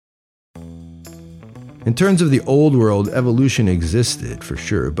In terms of the old world, evolution existed for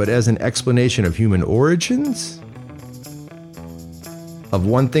sure, but as an explanation of human origins? Of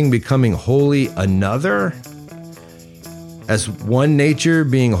one thing becoming wholly another? As one nature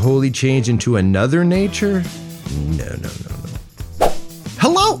being wholly changed into another nature? No.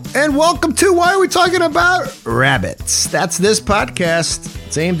 Hello, and welcome to Why Are We Talking About Rabbits? That's this podcast.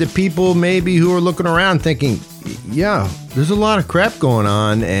 It's aimed at people maybe who are looking around thinking, yeah, there's a lot of crap going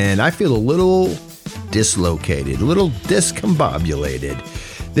on, and I feel a little dislocated, a little discombobulated.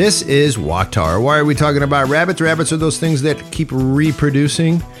 This is WATAR. Why are we talking about rabbits? Rabbits are those things that keep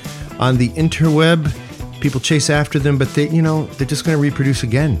reproducing on the interweb. People chase after them, but they're just going to reproduce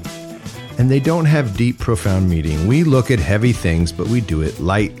again. And they don't have deep, profound meaning. We look at heavy things, but we do it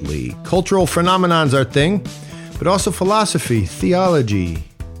lightly. Cultural phenomenon's our thing, but also philosophy, theology.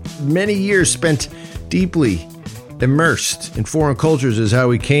 Many years spent deeply immersed in foreign cultures is how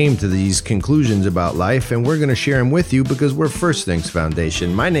we came to these conclusions about life, and we're going to share them with you because we're First Things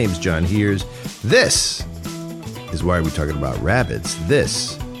Foundation. My name's John Heers. This is Why Are We Talking About Rabbits?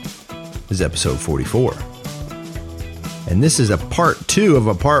 This is episode 44. And this is a part 2 of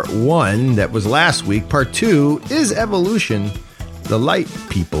a part 1 that was last week. Part 2 is Evolution, the Light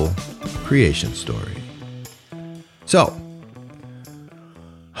People creation story. So,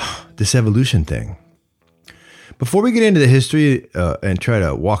 this evolution thing. Before we get into the history and try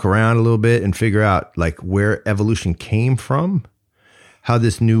to walk around a little bit and figure out like where evolution came from, how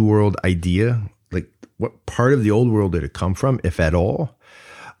this new world idea, like what part of the old world did it come from, if at all?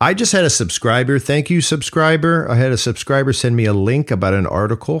 I just had a subscriber. Thank you, subscriber. I had a subscriber send me a link about an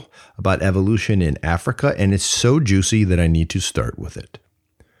article about evolution in Africa, and it's so juicy that I need to start with it.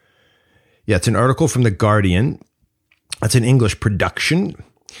 Yeah, it's an article from The Guardian. It's an English production.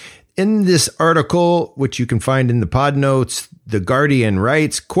 In this article, which you can find in the pod notes, The Guardian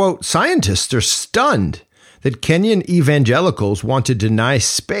writes, quote, "Scientists are stunned that Kenyan evangelicals want to deny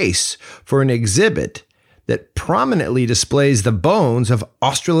space for an exhibit that prominently displays the bones of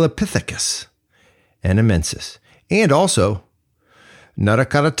Australopithecus anamensis and also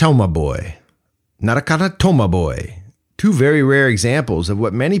Narakaratoma boy, two very rare examples of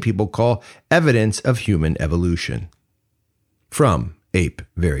what many people call evidence of human evolution from ape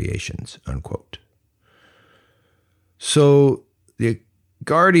variations," unquote. So the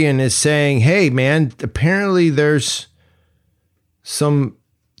Guardian is saying, hey, man, apparently there's some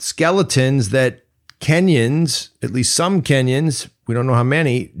skeletons that Kenyans, at least some Kenyans, we don't know how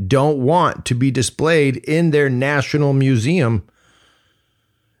many, don't want to be displayed in their national museum,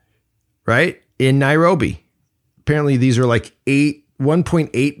 right? In Nairobi. Apparently these are like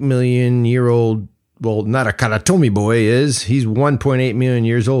 1.8 million year old. Well, not a Karatomi boy is. He's 1.8 million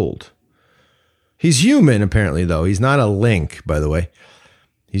years old. He's human, apparently, though. He's not a link, by the way.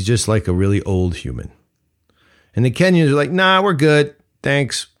 He's just like a really old human. And the Kenyans are like, nah, we're good.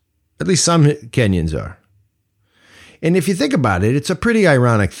 Thanks. At least some Kenyans are. And if you think about it, it's a pretty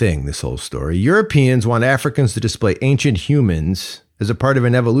ironic thing, this whole story. Europeans want Africans to display ancient humans as a part of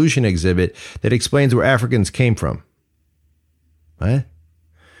an evolution exhibit that explains where Africans came from. What?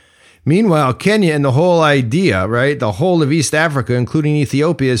 Meanwhile, Kenya and the whole idea, right, the whole of East Africa, including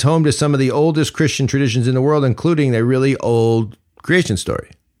Ethiopia, is home to some of the oldest Christian traditions in the world, including their really old creation story.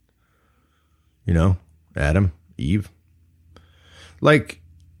 You know, Adam, Eve. Like,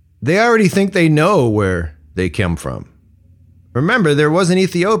 they already think they know where they come from. Remember, there was an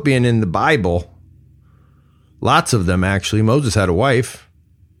Ethiopian in the Bible. Lots of them, actually. Moses had a wife.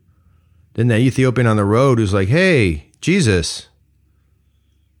 Then the Ethiopian on the road who's like, hey, Jesus,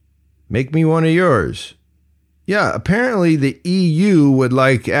 make me one of yours. Yeah, apparently the EU would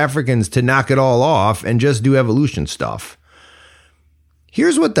like Africans to knock it all off and just do evolution stuff.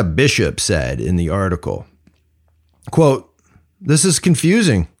 Here's what the bishop said in the article. Quote, "This is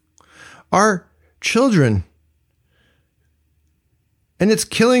confusing. Our children, and it's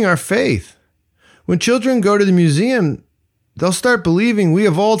killing our faith. When children go to the museum, they'll start believing we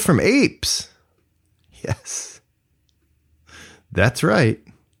evolved from apes." Yes, that's right.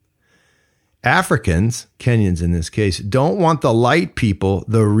 Africans, Kenyans in this case, don't want the light people,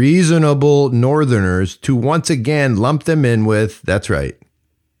 the reasonable northerners, to once again lump them in with, that's right,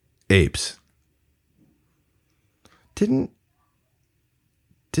 apes. Didn't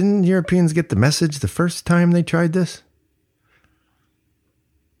Europeans get the message the first time they tried this?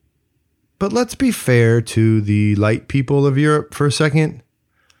 But let's be fair to the light people of Europe for a second,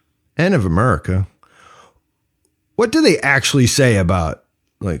 and of America. What do they actually say about,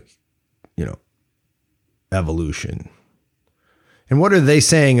 like, evolution? And what are they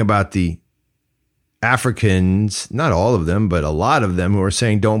saying about the Africans, not all of them, but a lot of them, who are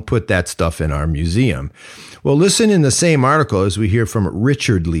saying, don't put that stuff in our museum. Well, listen in the same article as we hear from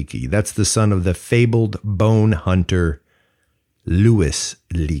Richard Leakey. That's the son of the fabled bone hunter, Louis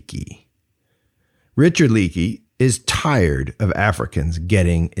Leakey. Richard Leakey is tired of Africans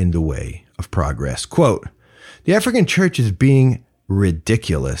getting in the way of progress. Quote, the African church is being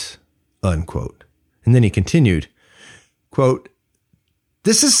ridiculous, unquote. And then he continued, quote,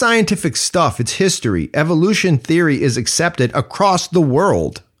 this is scientific stuff. It's history. Evolution theory is accepted across the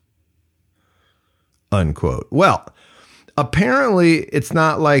world, unquote. Well, apparently it's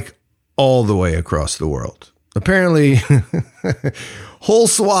not like all the way across the world. Apparently whole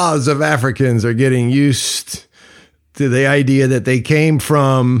swaths of Africans are getting used to the idea that they came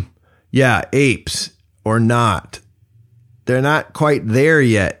from, apes or not. They're not quite there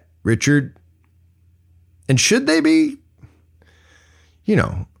yet, Richard. And should they be?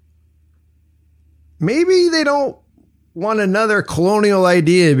 Maybe they don't want another colonial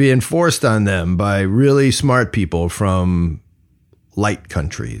idea being forced on them by really smart people from light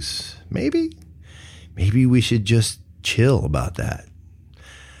countries. Maybe we should just chill about that.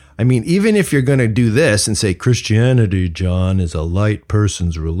 I mean, even if you're going to do this and say Christianity, John, is a light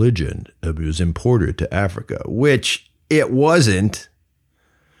person's religion, it was imported to Africa, which it wasn't.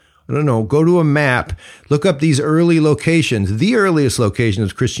 I don't know, go to a map, look up these early locations, the earliest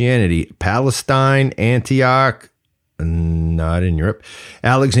locations of Christianity, Palestine, Antioch, not in Europe,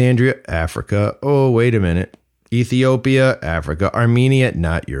 Alexandria, Africa. Oh, wait a minute. Ethiopia, Africa, Armenia,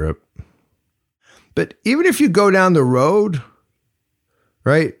 not Europe. But even if you go down the road,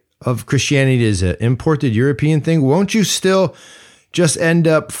 right, of Christianity as an imported European thing, won't you still just end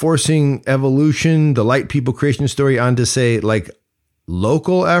up forcing evolution, the light people creation story, onto, say, like,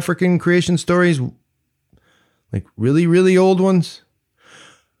 local African creation stories, like really, really old ones,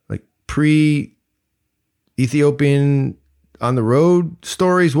 like pre-Ethiopian on the road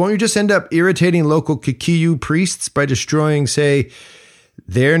stories? Won't you just end up irritating local Kikuyu priests by destroying, say,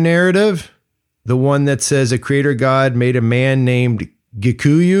 their narrative? The one that says a creator god made a man named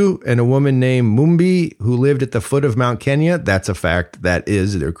Gikuyu and a woman named Mumbi who lived at the foot of Mount Kenya. That's a fact. That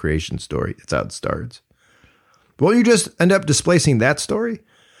is their creation story. That's how it starts. Won't you just end up displacing that story,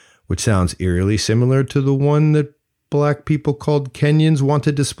 which sounds eerily similar to the one that black people called Kenyans want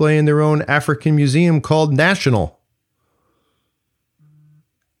to display in their own African museum called National?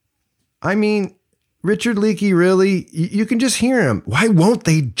 I mean, Richard Leakey, really? You can just hear him. Why won't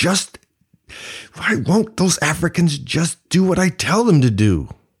those Africans just do what I tell them to do?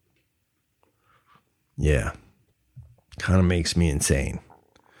 Yeah, kind of makes me insane.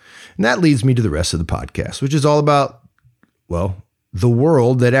 And that leads me to the rest of the podcast, which is all about, well, the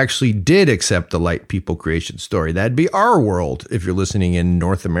world that actually did accept the light people creation story. That'd be our world if you're listening in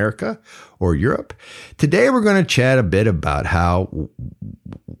North America or Europe. Today, we're going to chat a bit about how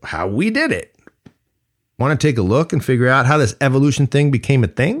we did it. Want to take a look and figure out how this evolution thing became a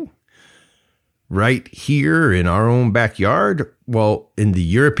thing? Right here in our own backyard? Well, in the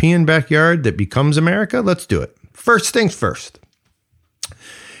European backyard that becomes America? Let's do it. First things first.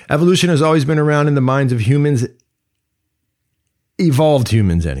 Evolution has always been around in the minds of humans, evolved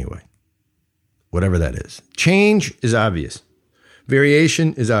humans anyway, whatever that is. Change is obvious.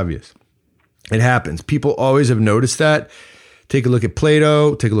 Variation is obvious. It happens. People always have noticed that. Take a look at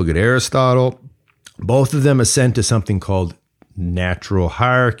Plato, take a look at Aristotle. Both of them assent to something called natural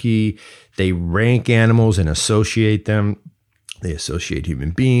hierarchy. They rank animals and associate them. They associate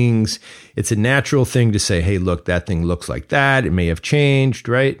human beings. It's a natural thing to say, hey, look, that thing looks like that. It may have changed,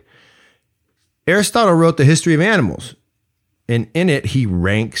 right? Aristotle wrote the history of animals, and in it, he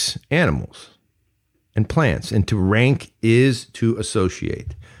ranks animals and plants. And to rank is to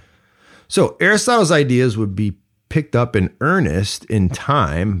associate. So Aristotle's ideas would be picked up in earnest in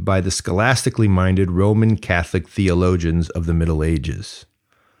time by the scholastically minded Roman Catholic theologians of the Middle Ages.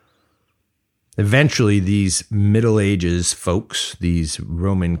 Eventually, these Middle Ages folks, these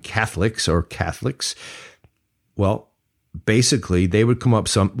Roman Catholics or Catholics, well, basically, they would come up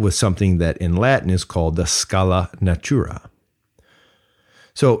with something that in Latin is called the Scala Natura.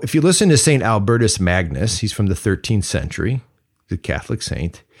 So if you listen to St. Albertus Magnus, he's from the 13th century, the Catholic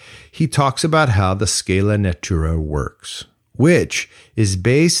saint, he talks about how the Scala Natura works, which is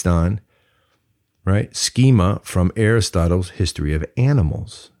based on, right, schema from Aristotle's History of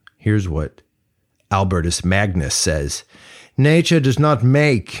Animals. Here's what Albertus Magnus says: nature does not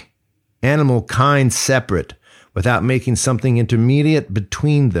make animal kind separate without making something intermediate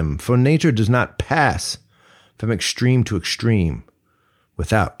between them, for nature does not pass from extreme to extreme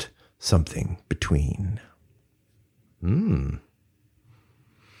without something between.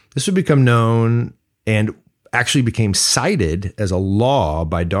 This would become known and actually became cited as a law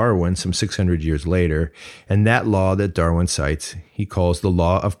by Darwin some 600 years later. And that law that Darwin cites, he calls the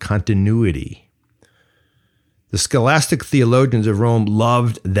law of continuity. The scholastic theologians of Rome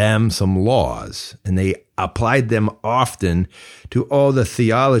loved them some laws, and they applied them often to all the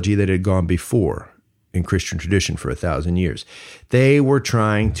theology that had gone before in Christian tradition for 1,000 years. They were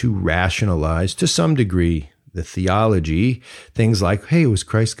trying to rationalize, to some degree, the theology. Things like, hey, was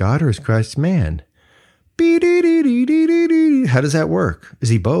Christ God or is Christ man? How does that work? Is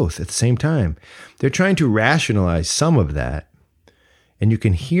he both at the same time? They're trying to rationalize some of that. And you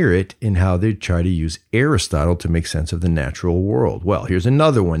can hear it in how they try to use Aristotle to make sense of the natural world. Well, here's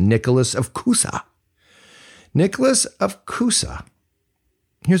another one, Nicholas of Cusa. Nicholas of Cusa.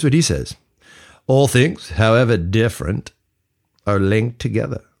 Here's what he says. All things, however different, are linked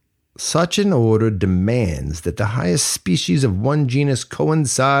together. Such an order demands that the highest species of one genus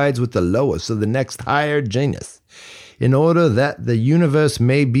coincides with the lowest of the next higher genus, in order that the universe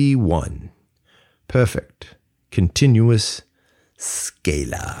may be one, perfect, continuous,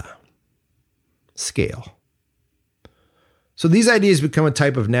 scalar. Scale. So these ideas become a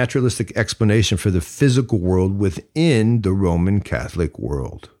type of naturalistic explanation for the physical world within the Roman Catholic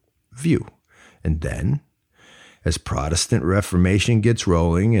world view. And then, as Protestant Reformation gets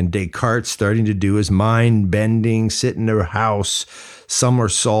rolling and Descartes starting to do his mind-bending, sit in a house,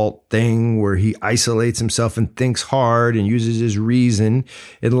 somersault thing where he isolates himself and thinks hard and uses his reason,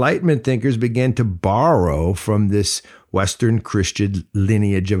 Enlightenment thinkers began to borrow from this Western Christian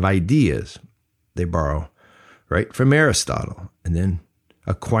lineage of ideas. They borrow, right, from Aristotle. And then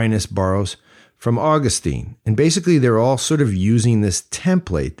Aquinas borrows from Augustine. And basically, they're all sort of using this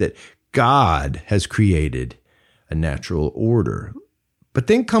template that God has created a natural order. But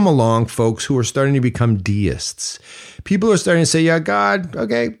then come along folks who are starting to become deists. People are starting to say, yeah, God,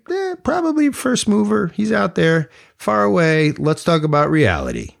 okay, probably first mover. He's out there, far away. Let's talk about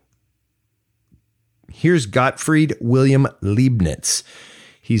reality. Here's Gottfried Wilhelm Leibniz.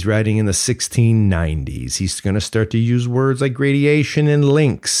 He's writing in the 1690s. He's going to start to use words like radiation and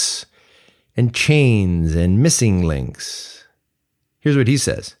links and chains and missing links. Here's what he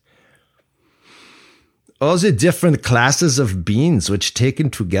says. All the different classes of beings which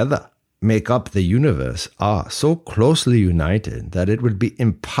taken together make up the universe are so closely united that it would be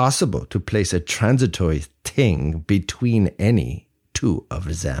impossible to place a transitory thing between any two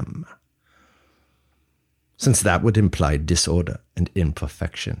of them, since that would imply disorder and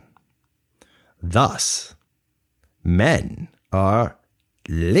imperfection. Thus, men are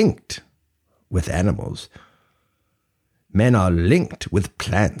linked with animals. Men are linked with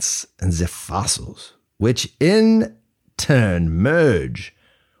plants and the fossils, which in turn merge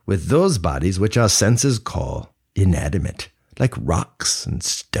with those bodies which our senses call inanimate, like rocks and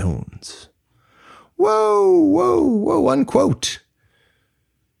stones. Whoa, unquote.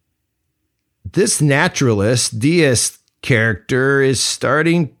 This naturalist, deist character is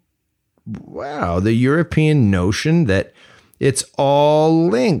starting, the European notion that it's all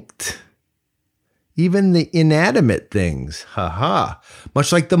linked. Even the inanimate things,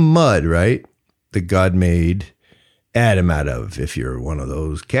 much like the mud, right? That God made Adam out of, if you're one of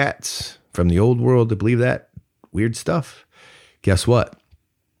those cats from the old world to believe that weird stuff. Guess what?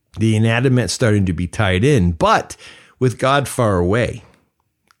 The inanimate's starting to be tied in, but with God far away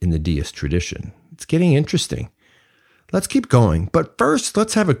in the deist tradition. It's getting interesting. Let's keep going. But first,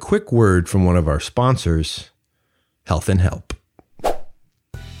 let's have a quick word from one of our sponsors, Health and Help.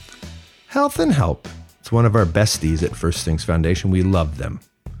 Health and Help. It's one of our besties at First Things Foundation. We love them.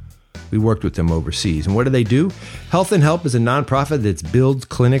 We worked with them overseas. And what do? Health and Help is a nonprofit that builds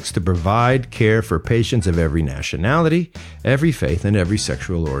clinics to provide care for patients of every nationality, every faith, and every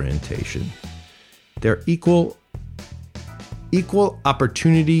sexual orientation. They're equal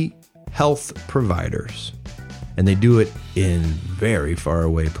opportunity health providers. And they do it in very far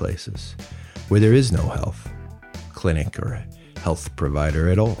away places where there is no health clinic or health provider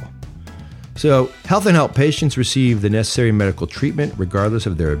at all. So, Health and Help patients receive the necessary medical treatment regardless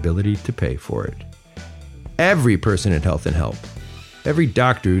of their ability to pay for it. Every person at Health and Help, every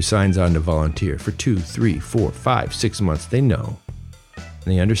doctor who signs on to volunteer for 2, 3, 4, 5, 6 months, they know and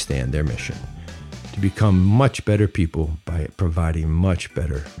they understand their mission to become much better people by providing much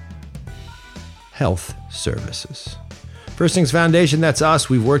better health services. First Things Foundation, that's us.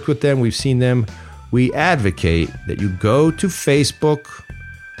 We've worked with them. We've seen them. We advocate that you go to Facebook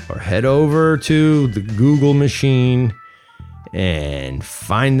or head over to the Google machine and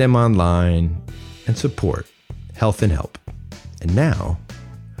find them online and support Health and Help. And now,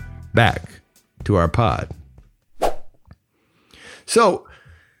 back to our pod. So,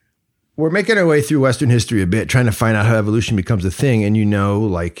 we're making our way through Western history a bit, trying to find out how evolution becomes a thing.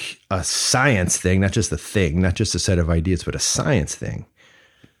 And, like a science thing, not just a thing, not just a set of ideas, but a science thing.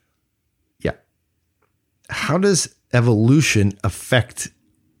 Yeah. How does evolution affect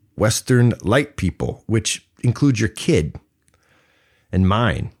Western light people, which includes your kid and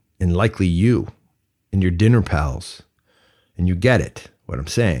mine and likely you and your dinner pals? And you get it, what I'm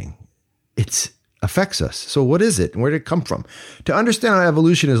saying. It affects us. So what is it and where did it come from? To understand how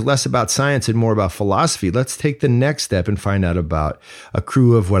evolution is less about science and more about philosophy, let's take the next step and find out about a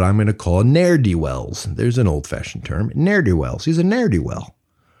crew of what I'm going to call ne'er-do-wells. There's an old-fashioned term, ne'er-do-wells. He's a ne'er-do-well.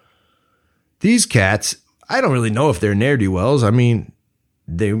 These cats, I don't really know if they're ne'er-do-wells. I mean,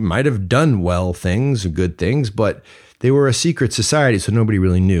 they might have done well things, good things, but they were a secret society, so nobody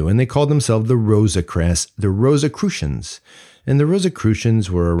really knew. And they called themselves the Rosicrucians. And the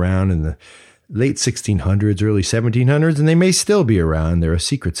Rosicrucians were around in the late 1600s, early 1700s, and they may still be around. They're a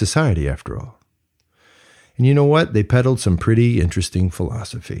secret society, after all. And you know what? They peddled some pretty interesting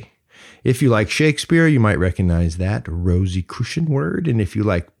philosophy. If you like Shakespeare, you might recognize that Rosicrucian word. And if you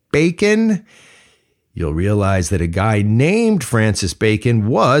like Bacon, you'll realize that a guy named Francis Bacon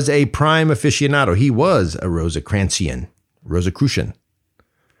was a prime aficionado. He was a Rosicrucian.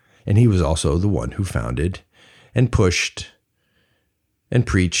 And he was also the one who founded and pushed and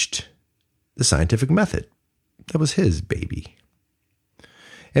preached the scientific method. That was his baby.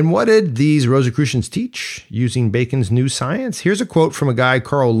 And what did these Rosicrucians teach using Bacon's new science? Here's a quote from a guy,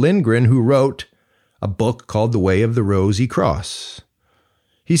 Carl Lindgren, who wrote a book called The Way of the Rosy Cross.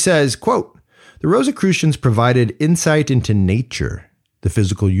 He says, quote, "The Rosicrucians provided insight into nature, the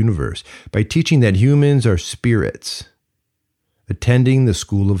physical universe, by teaching that humans are spirits, attending the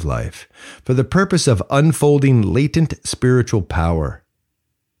school of life, for the purpose of unfolding latent spiritual power,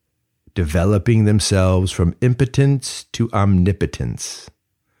 developing themselves from impotence to omnipotence,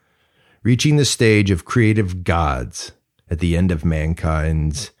 reaching the stage of creative gods at the end of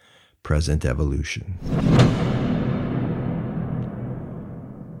mankind's present evolution."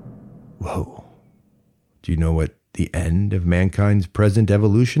 Whoa. Do you know what the end of mankind's present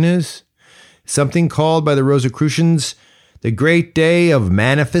evolution is? Something called by the Rosicrucians the Great Day of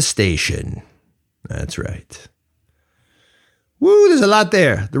Manifestation. That's right. Woo, there's a lot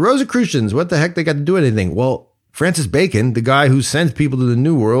there. The Rosicrucians, what the heck they got to do with anything? Well, Francis Bacon, the guy who sent people to the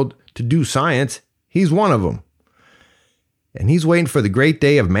New World to do science, he's one of them. And he's waiting for the Great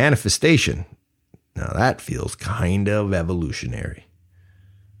Day of Manifestation. Now that feels kind of evolutionary.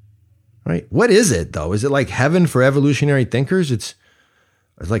 Right? What is it, though? Is it like heaven for evolutionary thinkers? It's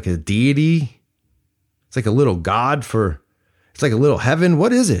like a deity. It's like a little god it's like a little heaven.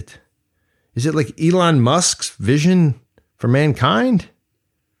 What is it? Is it like Elon Musk's vision for mankind?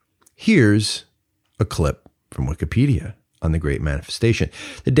 Here's a clip from Wikipedia on the Great Manifestation.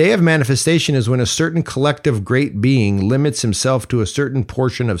 The Day of Manifestation is when a certain collective great being limits himself to a certain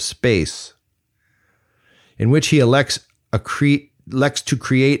portion of space in which he elects to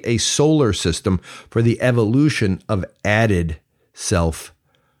create a solar system for the evolution of added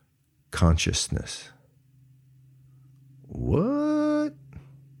self-consciousness. What?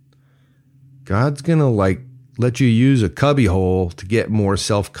 God's gonna let you use a cubbyhole to get more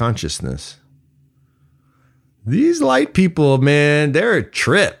self-consciousness. These light people, man, they're a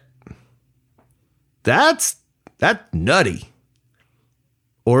trip. That's nutty.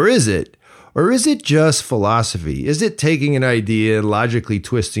 Or is it? Or is it just philosophy? Is it taking an idea and logically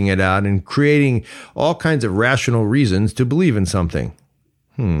twisting it out and creating all kinds of rational reasons to believe in something?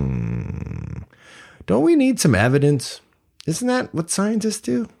 Don't we need some evidence? Isn't that what scientists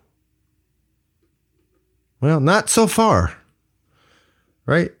do? Well, not so far.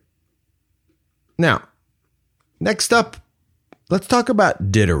 Right? Now, next up, let's talk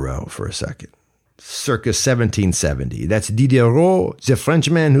about Diderot for a second. Circa 1770. That's Diderot, the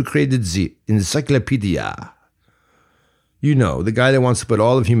Frenchman who created the Encyclopedia. You know, the guy that wants to put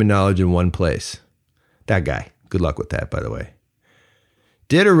all of human knowledge in one place. That guy. Good luck with that, by the way.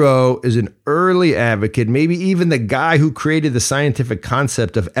 Diderot is an early advocate, maybe even the guy who created the scientific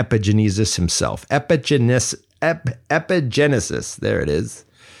concept of epigenesis himself. Epigenesis. There it is.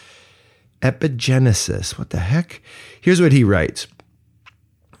 Epigenesis. What the heck? Here's what he writes.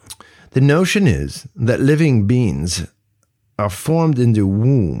 The notion is that living beings are formed in the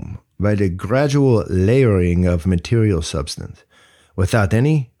womb by the gradual layering of material substance without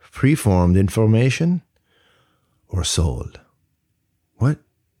any preformed information or soul. What?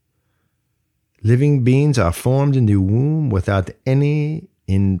 Living beings are formed in the womb without any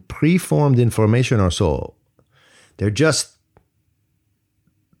preformed information or soul. They're just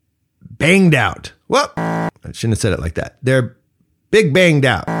banged out. Well, I shouldn't have said it like that. They're big banged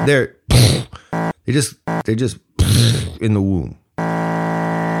out. They're They just in the womb.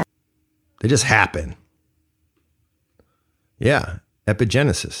 They just happen. Yeah,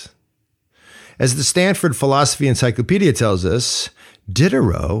 epigenesis. As the Stanford Philosophy Encyclopedia tells us,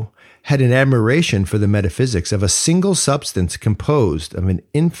 Diderot had an admiration for the metaphysics of a single substance composed of an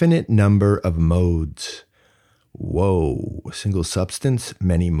infinite number of modes. Whoa, a single substance,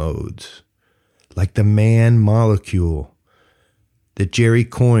 many modes. Like the man molecule that Jerry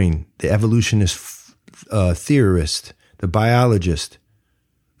Coyne, the evolutionist theorist, the biologist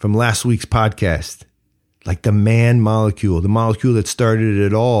from last week's podcast, like the man molecule, the molecule that started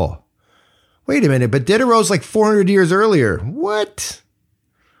it all. Wait a minute, but Diderot's like 400 years earlier. What?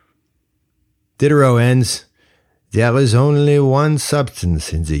 Diderot ends, there is only one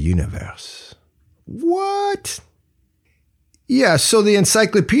substance in the universe. What? Yeah, so the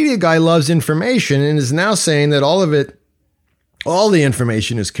encyclopedia guy loves information and is now saying that all the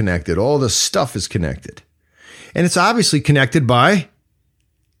information is connected. All the stuff is connected. And it's obviously connected by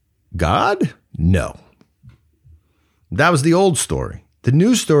God? No. That was the old story. The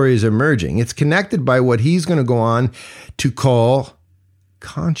new story is emerging. It's connected by what he's going to go on to call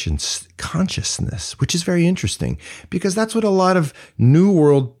consciousness, which is very interesting because that's what a lot of New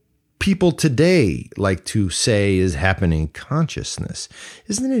World people today like to say is happening, consciousness.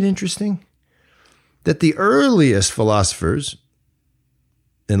 Isn't it interesting that the earliest philosophers,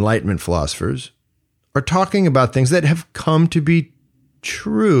 Enlightenment philosophers, are talking about things that have come to be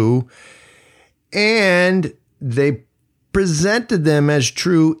true, and they presented them as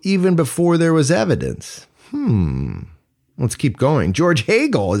true even before there was evidence. Let's keep going. George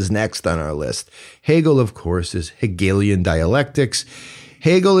Hegel is next on our list. Hegel, of course, is Hegelian dialectics.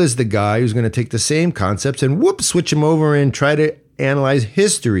 Hegel is the guy who's going to take the same concepts and switch them over and try to analyze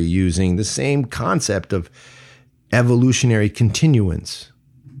history using the same concept of evolutionary continuance.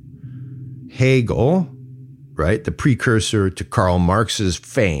 Hegel, right, the precursor to Karl Marx's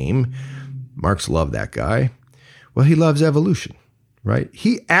fame. Marx loved that guy. Well, he loves evolution, right?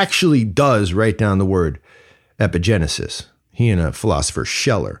 He actually does write down the word epigenesis. He and a philosopher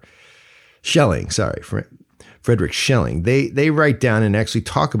Friedrich Schelling, they write down and actually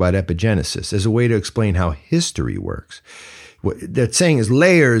talk about epigenesis as a way to explain how history works. What they're saying is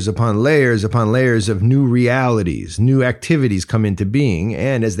layers upon layers upon layers of new realities, new activities come into being.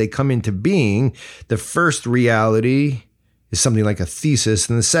 And as they come into being, the first reality is something like a thesis,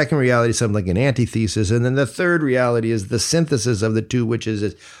 and the second reality is something like an antithesis, and then the third reality is the synthesis of the two, which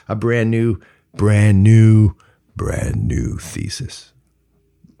is a brand new thesis.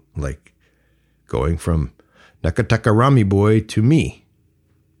 Like going from Nakataka Boy to me.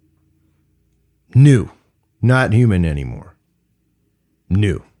 New, not human anymore.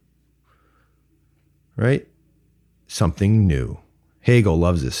 New. Right? Something new. Hegel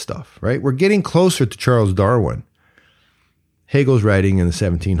loves this stuff, right? We're getting closer to Charles Darwin. Hegel's writing in the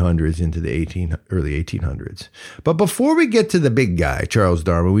 1700s into the early 1800s. But before we get to the big guy, Charles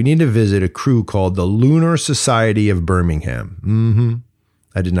Darwin, we need to visit a crew called the Lunar Society of Birmingham.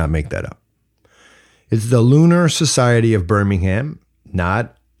 I did not make that up. It's the Lunar Society of Birmingham,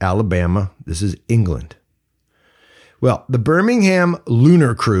 not Alabama. This is England. Well, the Birmingham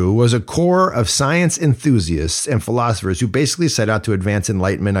Lunar Crew was a corps of science enthusiasts and philosophers who basically set out to advance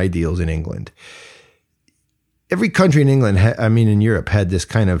Enlightenment ideals in England. Every country in England, in Europe, had this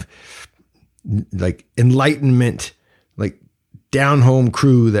kind of like Enlightenment, like down-home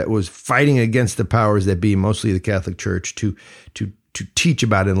crew that was fighting against the powers that be, mostly the Catholic Church, to teach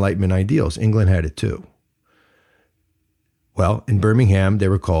about Enlightenment ideals. England had it too. Well, in Birmingham, they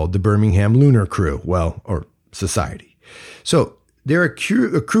were called the Birmingham Lunar Crew, or Society. So they're a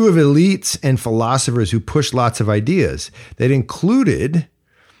crew of elites and philosophers who pushed lots of ideas that included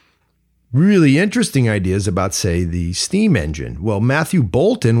really interesting ideas about, say, the steam engine. Well, Matthew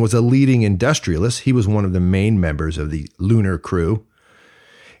Boulton was a leading industrialist. He was one of the main members of the Lunar Crew.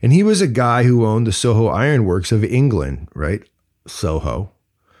 And he was a guy who owned the Soho Iron Works of England, right? Soho,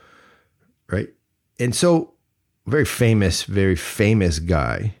 right? And so very famous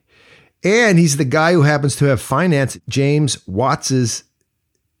guy. And he's the guy who happens to have financed James Watt's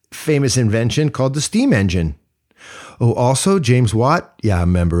famous invention called the steam engine. Oh, also James Watt, a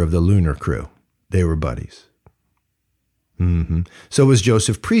member of the Lunar Crew. They were buddies. So was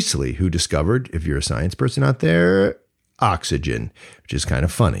Joseph Priestley, who discovered, if you're a science person out there, oxygen, which is kind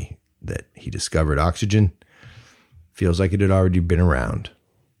of funny that he discovered oxygen. Feels like it had already been around.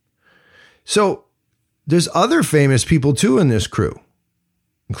 So there's other famous people too in this crew,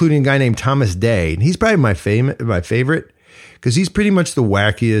 including a guy named Thomas Day. And he's probably my favorite because he's pretty much the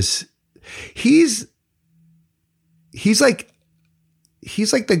wackiest. He's like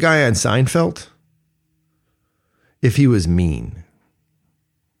the guy on Seinfeld, if he was mean.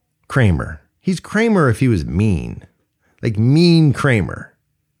 Kramer. He's Kramer if he was mean. Like mean Kramer.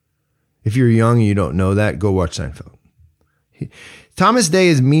 If you're young and you don't know that, go watch Seinfeld. Thomas Day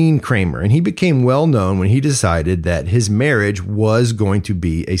is mean Kramer, and he became well known when he decided that his marriage was going to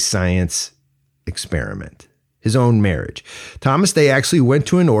be a science experiment. His own marriage. Thomas Day actually went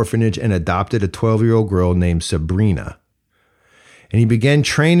to an orphanage and adopted a 12-year-old girl named Sabrina. And he began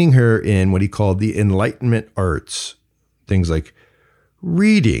training her in what he called the Enlightenment arts. Things like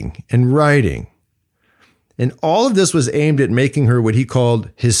reading and writing. And all of this was aimed at making her what he called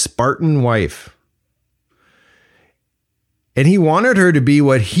his Spartan wife. And he wanted her to be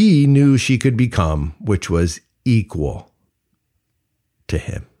what he knew she could become, which was equal to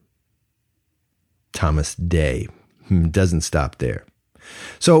him. Thomas Day doesn't stop there.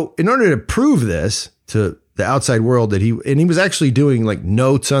 So in order to prove this to the outside world that he was actually doing like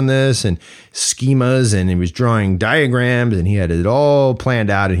notes on this and schemas, and he was drawing diagrams, and he had it all planned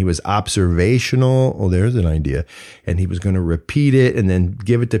out, and he was observational. Oh, there's an idea. And he was going to repeat it and then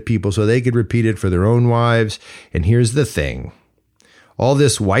give it to people so they could repeat it for their own wives. And here's the thing. All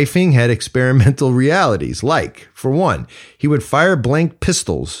this wifing had experimental realities. Like, for one, he would fire blank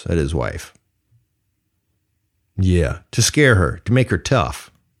pistols at his wife. Yeah, to scare her, to make her tough.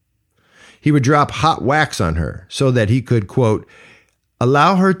 He would drop hot wax on her so that he could, quote,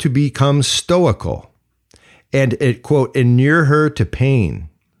 allow her to become stoical and, quote, inure her to pain.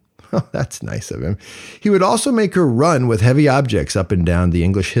 Oh, that's nice of him. He would also make her run with heavy objects up and down the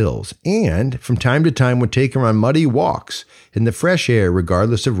English hills, and from time to time would take her on muddy walks in the fresh air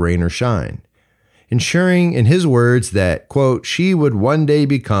regardless of rain or shine, ensuring, in his words, that, quote, she would one day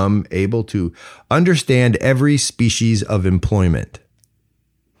become able to understand every species of employment.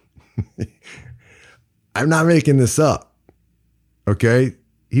 I'm not making this up. Okay?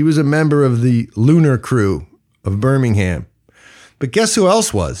 He was a member of the lunar crew of Birmingham. But guess who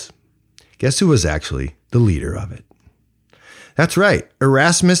else was? Guess who was actually the leader of it? That's right.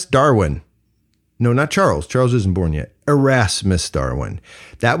 Erasmus Darwin. No, not Charles. Charles isn't born yet. Erasmus Darwin.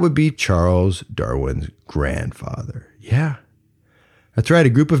 That would be Charles Darwin's grandfather. Yeah. That's right. A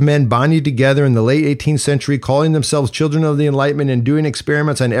group of men bonded together in the late 18th century, calling themselves children of the Enlightenment and doing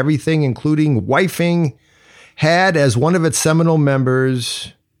experiments on everything, including wifing, had as one of its seminal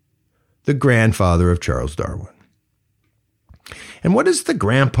members the grandfather of Charles Darwin. And what does the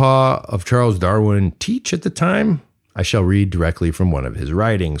grandpa of Charles Darwin teach at the time? I shall read directly from one of his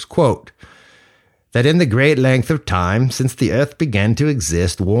writings. Quote, that in the great length of time since the earth began to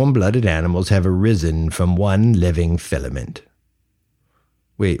exist, warm-blooded animals have arisen from one living filament.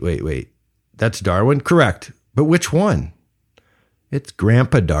 Wait. That's Darwin? Correct. But which one? It's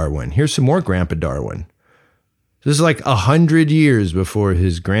Grandpa Darwin. Here's some more Grandpa Darwin. This is like 100 years before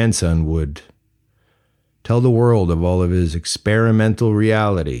his grandson would tell the world of all of his experimental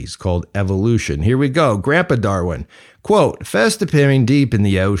realities called evolution. Here we go. Grandpa Darwin. Quote, first appearing deep in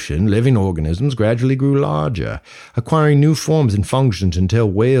the ocean, living organisms gradually grew larger, acquiring new forms and functions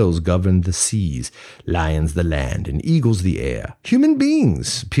until whales governed the seas, lions the land, and eagles the air. Human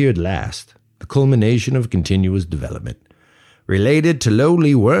beings appeared last, the culmination of continuous development. Related to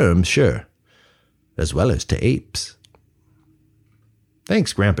lowly worms, sure, as well as to apes.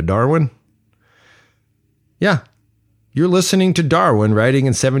 Thanks, Grandpa Darwin. Yeah, you're listening to Darwin writing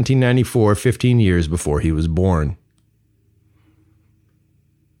in 1794, 15 years before he was born.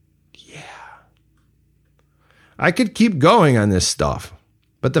 I could keep going on this stuff,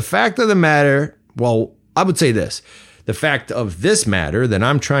 but the fact of the matter, well, I would say this. The fact of this matter that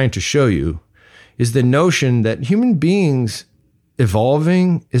I'm trying to show you is the notion that human beings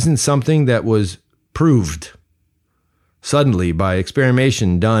evolving isn't something that was proved suddenly by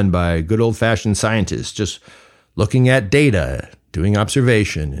experimentation done by good old-fashioned scientists, just looking at data, doing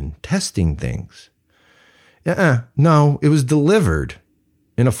observation, and testing things. No, it was delivered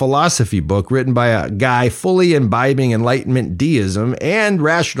in a philosophy book written by a guy fully imbibing Enlightenment deism and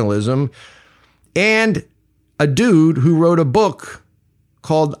rationalism, and a dude who wrote a book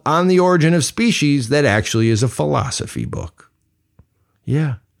called On the Origin of Species that actually is a philosophy book.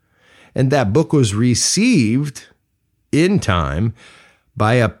 Yeah. And that book was received in time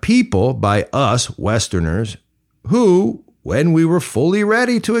by a people, by us Westerners, who, when we were fully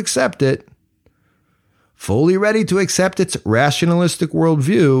ready to accept it, its rationalistic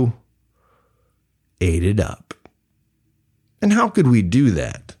worldview, ate it up. And how could we do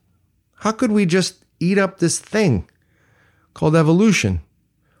that? How could we just eat up this thing called evolution?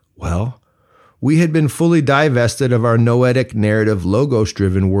 Well, we had been fully divested of our noetic narrative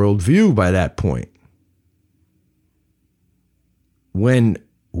logos-driven worldview by that point. When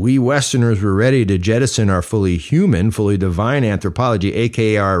we Westerners were ready to jettison our fully human, fully divine anthropology,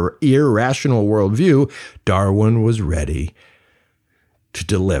 aka our irrational worldview, Darwin was ready to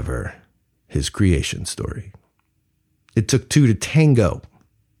deliver his creation story. It took two to tango.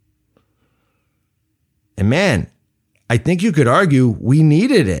 And man, I think you could argue we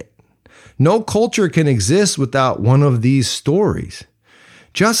needed it. No culture can exist without one of these stories.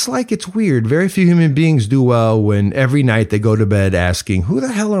 Just like it's weird, very few human beings do well when every night they go to bed asking, who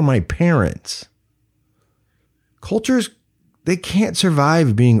the hell are my parents? Cultures, they can't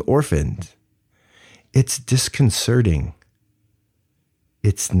survive being orphaned. It's disconcerting.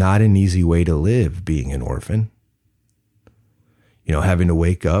 It's not an easy way to live, being an orphan. You know, having to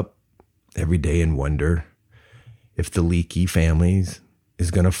wake up every day and wonder if the Leakey families is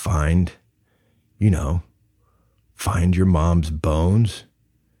going to find your mom's bones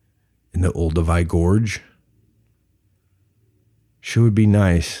in the Olduvai Gorge. Sure would be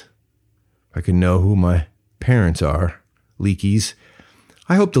nice if I could know who my parents are, Leakeys.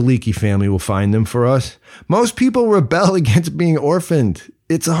 I hope the Leakey family will find them for us. Most people rebel against being orphaned.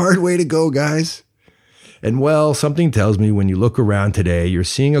 It's a hard way to go, guys. And well, something tells me when you look around today, you're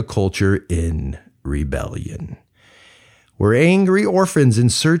seeing a culture in rebellion. We're angry orphans in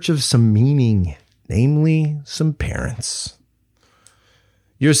search of some meaning, namely some parents.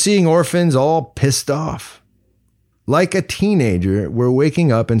 You're seeing orphans all pissed off. Like a teenager, we're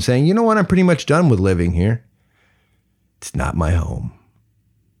waking up and saying, you know what, I'm pretty much done with living here. It's not my home.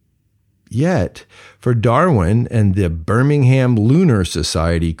 Yet, for Darwin and the Birmingham Lunar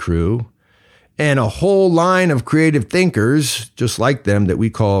Society crew, and a whole line of creative thinkers, just like them, that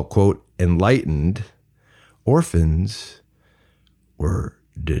we call, quote, enlightened, orphans were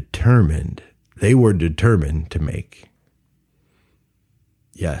determined. They were determined to make.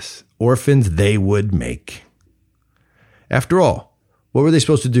 Yes, orphans they would make. After all, what were they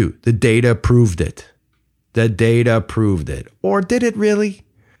supposed to do? The data proved it. The data proved it. Or did it really?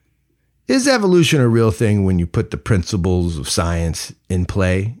 Is evolution a real thing when you put the principles of science in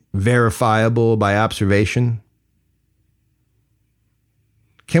play, verifiable by observation?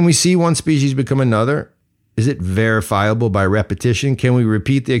 Can we see one species become another? Is it verifiable by repetition? Can we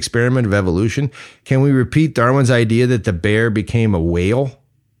repeat the experiment of evolution? Can we repeat Darwin's idea that the bear became a whale?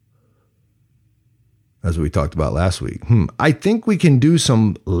 As we talked about last week. I think we can do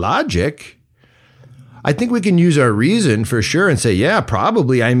some logic. I think we can use our reason for sure and say, yeah,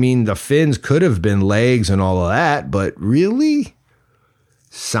 probably. I mean, the fins could have been legs and all of that, but really?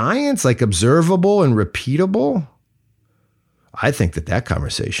 Science, like observable and repeatable? I think that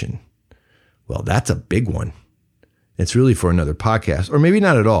conversation, well, that's a big one. It's really for another podcast, or maybe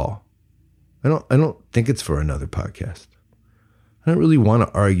not at all. I don't think it's for another podcast. I don't really want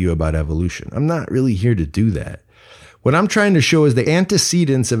to argue about evolution. I'm not really here to do that. What I'm trying to show is the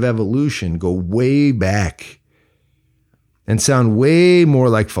antecedents of evolution go way back and sound way more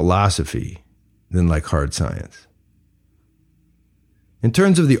like philosophy than like hard science. In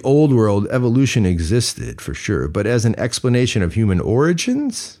terms of the old world, evolution existed for sure, but as an explanation of human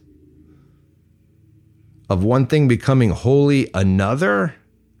origins, of one thing becoming wholly another,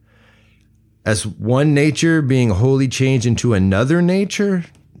 as one nature being wholly changed into another nature?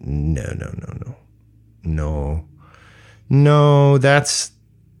 No, that's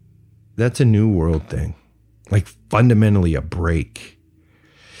a new world thing. Like fundamentally a break.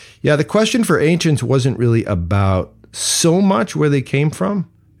 Yeah, the question for ancients wasn't really about so much where they came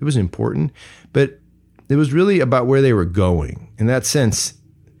from. It was important, but it was really about where they were going. In that sense,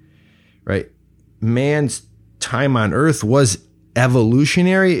 right? Man's time on earth was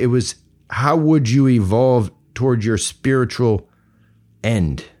evolutionary. It was, how would you evolve toward your spiritual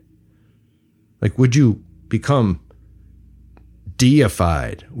end? Like, would you become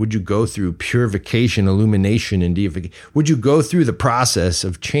deified? Would you go through purification, illumination, and deification? Would you go through the process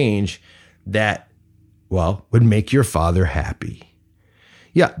of change that, well, would make your father happy?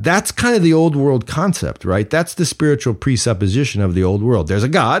 Yeah, that's kind of the old world concept, right? That's the spiritual presupposition of the old world. There's a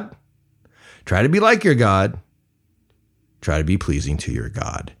God. Try to be like your God. Try to be pleasing to your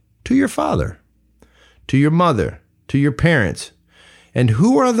God, to your father, to your mother, to your parents. And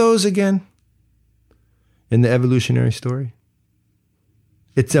who are those again in the evolutionary story?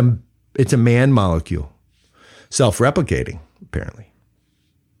 It's a man molecule, self-replicating, apparently.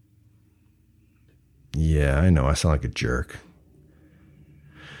 Yeah, I know. I sound like a jerk.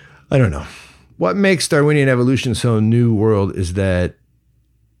 I don't know. What makes Darwinian evolution so new world is that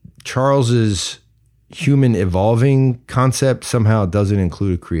Charles's human evolving concept somehow doesn't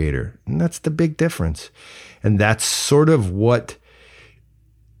include a creator. And that's the big difference. And that's sort of what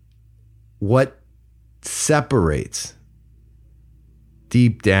separates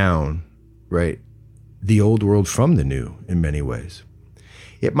deep down, right, the old world from the new in many ways.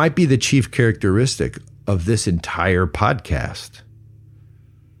 It might be the chief characteristic of this entire podcast.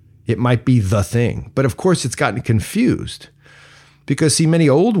 It might be the thing. But of course, it's gotten confused because, see, many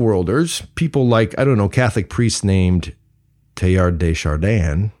old worlders, people like, I don't know, Catholic priest named Teilhard de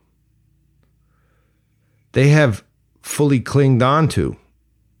Chardin, they have fully clinged on to,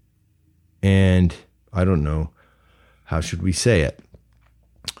 and I don't know, how should we say it?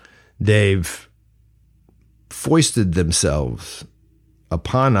 They've foisted themselves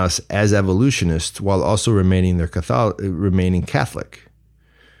upon us as evolutionists while also remaining Catholic.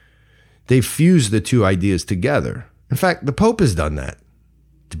 They've fused the two ideas together. In fact, the Pope has done that,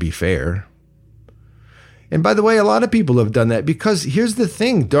 to be fair. And by the way, a lot of people have done that because here's the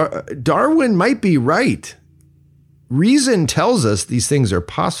thing, Darwin might be right. Reason tells us these things are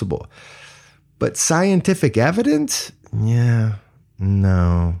possible. But scientific evidence? Yeah,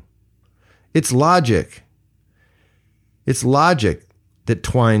 no. It's logic. It's logic that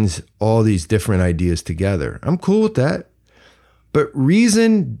twines all these different ideas together. I'm cool with that. But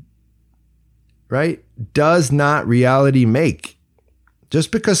reason, right, does not reality make.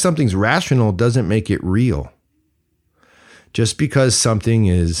 Just because something's rational doesn't make it real. Just because something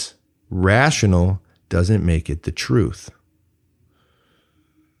is rational doesn't make it the truth.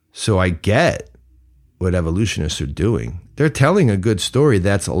 So I get what evolutionists are doing. They're telling a good story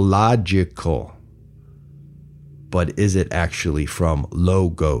that's logical. But is it actually from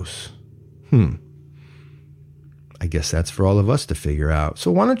logos? I guess that's for all of us to figure out.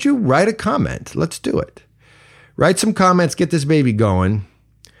 So why don't you write a comment? Let's do it. Write some comments, get this baby going.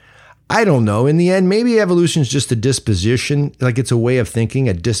 I don't know. In the end, maybe evolution is just a disposition, like it's a way of thinking,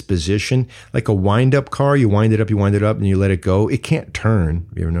 a disposition, like a wind-up car. You wind it up, and you let it go. It can't turn.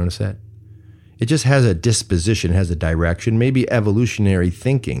 You ever notice that? It just has a disposition, has a direction. Maybe evolutionary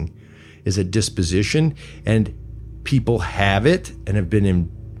thinking is a disposition, and people have it and have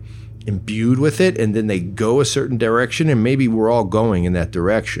been imbued with it, and then they go a certain direction, and maybe we're all going in that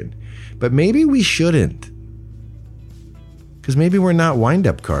direction. But maybe we shouldn't, because maybe we're not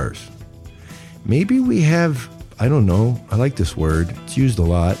wind-up cars. Maybe we have, I don't know, I like this word, it's used a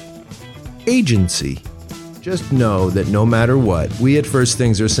lot, agency. Just know that no matter what, we at First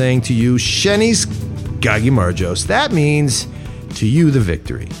Things are saying to you, Shenis Gagi Marjos. That means to you the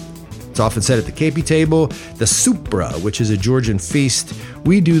victory. It's often said at the Kepi table, the Supra, which is a Georgian feast.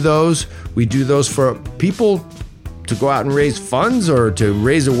 We do those for people to go out and raise funds or to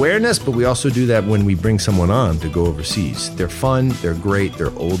raise awareness, but we also do that when we bring someone on to go overseas. They're fun, they're great,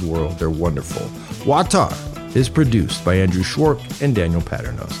 they're old world, they're wonderful. Watar is produced by Andrew Schwark and Daniel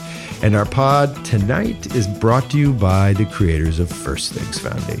Paternos. And our pod tonight is brought to you by the creators of First Things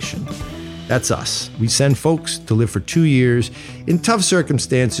Foundation. That's us. We send folks to live for 2 years in tough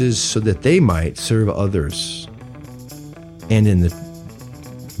circumstances so that they might serve others. And in the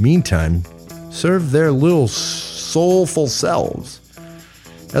meantime, serve their little soulful selves.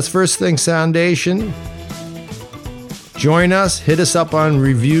 That's First Things Foundation. Join us. Hit us up on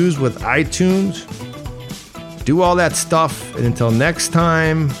reviews with iTunes. Do all that stuff. And until next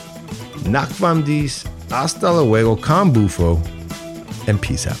time, Nakvamdis, hasta luego, con bufo, and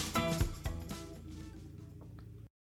peace out.